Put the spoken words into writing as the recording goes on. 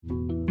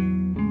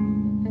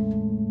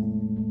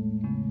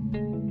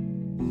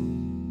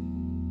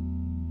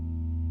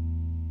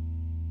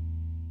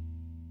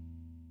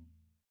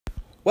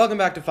Welcome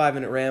back to 5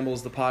 Minute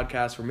Rambles, the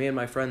podcast where me and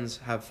my friends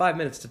have 5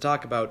 minutes to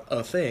talk about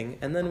a thing,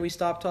 and then we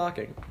stop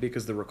talking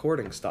because the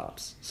recording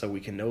stops, so we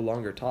can no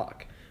longer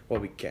talk. Well,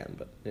 we can,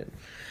 but... Yeah.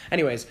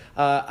 Anyways,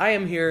 I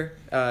am here.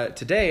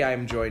 Today I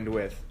am joined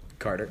with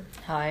Carter.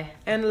 Hi.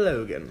 And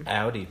Logan.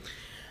 Howdy.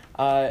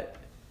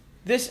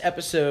 This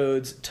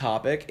episode's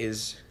topic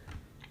is...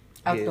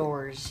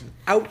 Outdoors.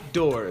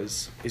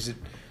 Outdoors. Is it...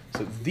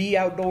 So the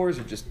outdoors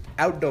or just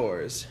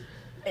outdoors?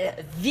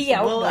 The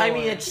outdoors. Well, I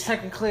mean, it's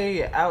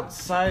technically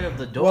outside of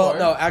the door. Well,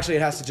 no, actually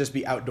it has to just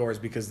be outdoors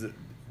because the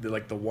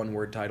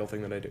one-word title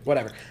thing that I do.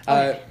 Whatever.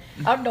 Okay.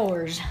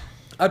 Outdoors.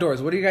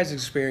 Outdoors. What do you guys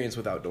experience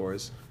with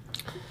outdoors?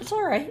 It's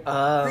alright.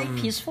 Very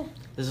peaceful.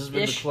 This has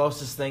been the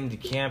closest thing to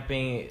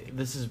camping.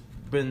 This has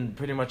been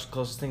pretty much the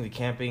closest thing to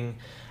camping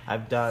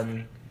I've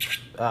done.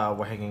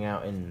 We're hanging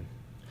out in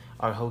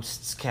our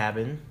host's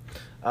cabin.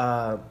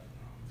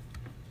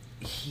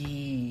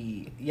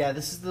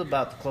 This is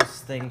about the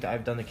closest thing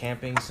I've done to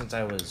camping since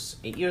I was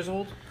 8 years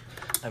old.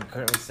 I'm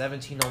currently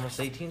 17, almost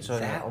 18,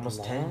 so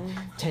almost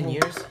 10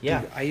 years.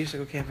 Yeah. Dude, I used to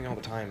go camping all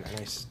the time.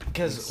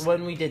 Because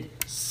when we did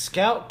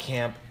scout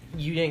camp,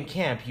 you didn't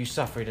camp, you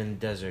suffered in the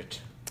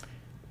desert.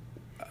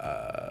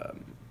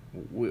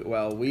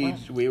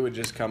 We would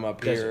just come up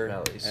Desert here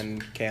valleys.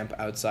 and camp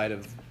outside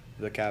of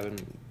the cabin.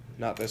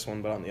 Not this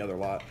one, but on the other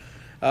lot.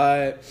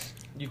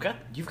 You've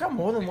got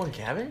more than one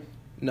cabin?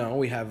 No,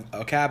 we have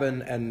a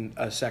cabin and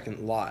a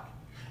second lot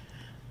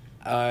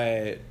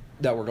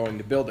that we're going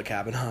to build a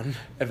cabin on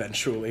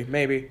eventually.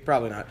 Maybe,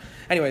 probably not.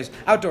 Anyways,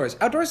 outdoors.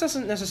 Outdoors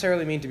doesn't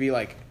necessarily mean to be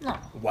like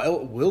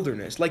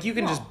wilderness. Like you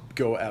can just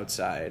go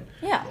outside.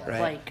 Yeah,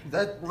 right?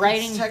 That's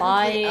riding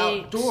bikes.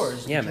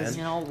 Outdoors. Yeah, because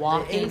man.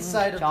 Walking, the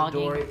inside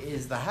jogging. of the door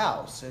is the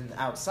house, and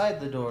outside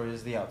the door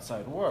is the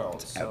outside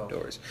world. So,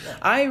 Outdoors. yeah.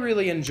 I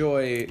really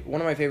enjoy, one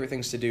of my favorite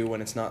things to do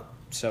when it's not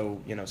so,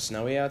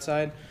 snowy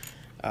outside,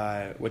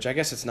 which I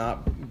guess it's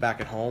not back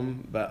at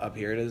home, but up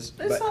here it is.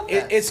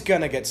 It's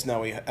gonna get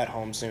snowy at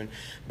home soon.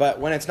 But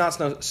when it's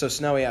not so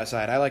snowy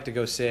outside, I like to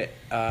go sit,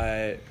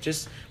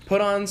 just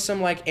put on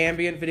some like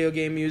ambient video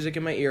game music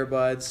in my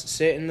earbuds,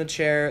 sit in the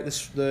chair.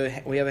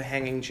 We have a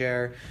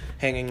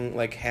hanging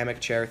like hammock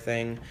chair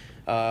thing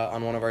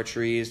on one of our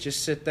trees.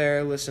 Just sit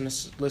there, listen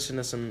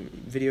to some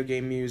video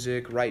game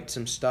music, write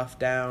some stuff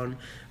down,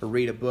 or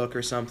read a book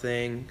or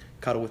something.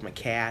 Cuddle with my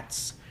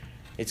cats.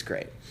 It's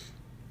great.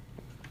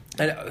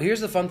 And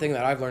here's the fun thing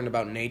that I've learned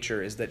about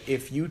nature is that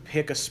if you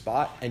pick a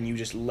spot and you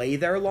just lay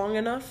there long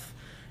enough,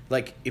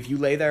 like if you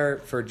lay there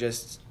for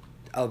just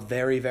a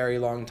very, very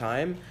long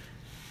time,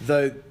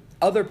 the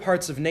other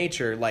parts of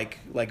nature, like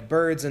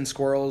birds and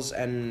squirrels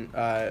and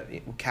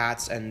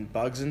cats and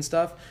bugs and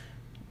stuff,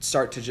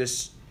 start to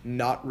just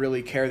not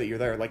really care that you're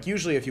there. Like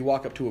usually if you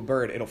walk up to a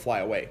bird, it'll fly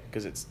away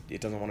because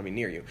it doesn't want to be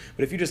near you.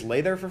 But if you just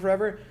lay there for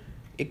forever,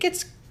 it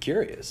gets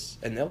curious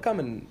and they'll come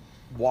and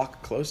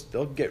walk close.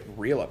 They'll get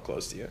real up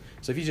close to you.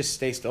 So if you just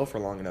stay still for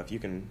long enough, you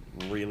can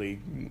really,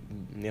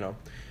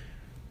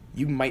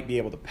 you might be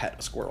able to pet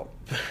a squirrel.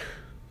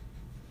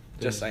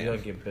 Just saying. You'll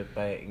get bit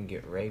by it and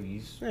get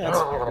rabies. Yeah,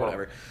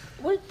 whatever.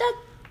 Well,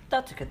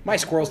 that's a good My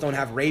squirrels don't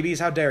have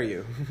rabies. How dare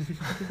you?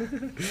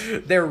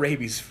 They're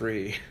rabies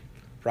free,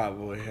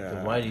 probably.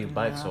 Then why do you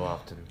bite so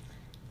often?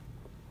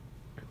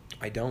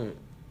 I don't.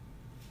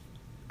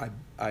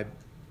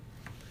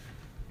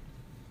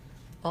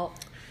 Oh.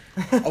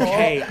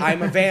 Okay,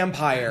 I'm a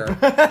vampire.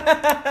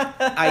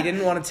 I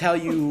didn't want to tell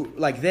you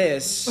like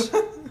this,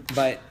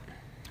 but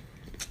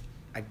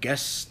I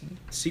guess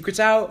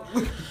secret's out.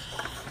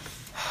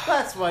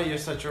 That's why you're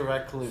such a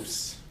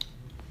recluse.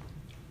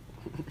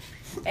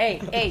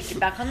 Hey, get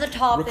back on the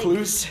topic.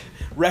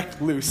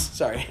 Recluse,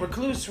 sorry.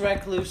 Recluse,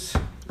 recluse,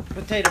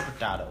 potato.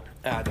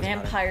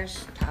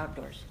 Vampires to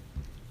outdoors.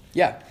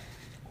 Yeah,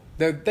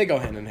 they go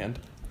hand in hand.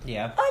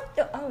 Yeah.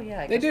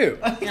 I They guess. do.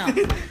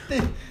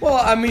 Yeah. Well,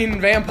 I mean,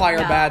 vampire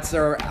Yeah. bats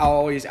are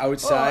always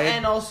outside. Well,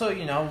 and also,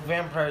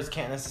 vampires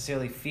can't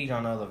necessarily feed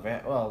on other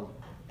well,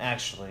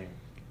 actually,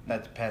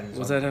 that depends.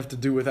 What does that have to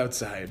do with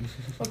outside?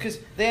 Well, because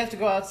they have to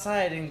go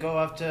outside and go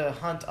out to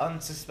hunt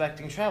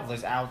unsuspecting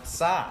travelers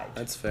outside.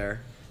 That's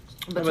fair.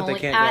 But But it's they only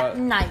can't go at out.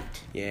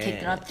 night. Yeah.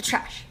 Taking out the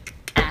trash.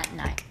 At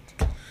night.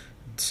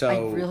 So I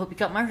really hope you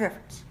got my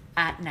reference.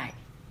 At night.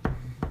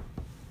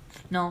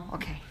 No?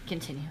 Okay,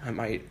 continue. I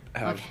might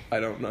have. Okay. I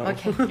don't know.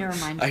 Okay, never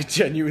mind. I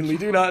genuinely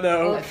do not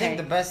know. I think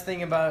the best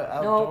thing about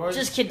outdoors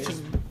just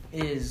continue.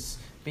 is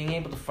being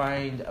able to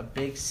find a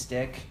big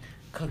stick,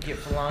 cook it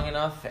for long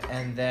enough,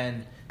 and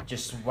then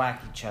just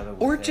whack each other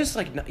with Or it. just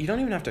you don't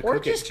even have to Or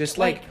cook just, it. Just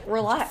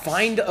relax.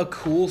 find a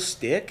cool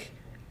stick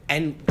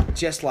and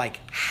just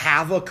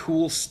have a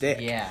cool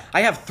stick. Yeah.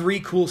 I have 3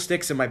 cool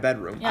sticks in my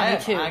bedroom. Yeah,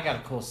 me too. I got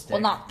a cool stick.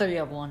 Well, not 3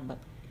 of one, but...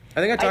 I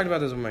think I talked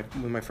about this with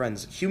my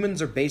friends.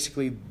 Humans are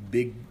basically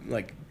big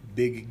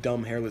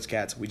dumb hairless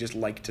cats. We just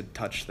like to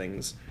touch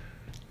things.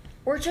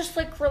 Or just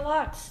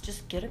relax.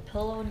 Just get a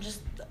pillow and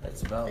just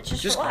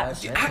Just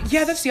relax.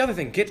 yeah, that's the other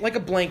thing. Get a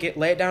blanket,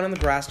 lay it down on the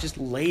grass, just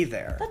lay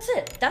there. That's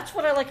it. That's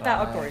what I like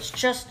about outdoors.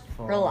 Just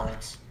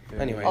relax.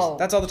 Anyways, Oh.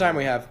 that's all the time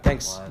we have.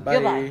 Thanks. One. Bye.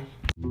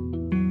 Goodbye.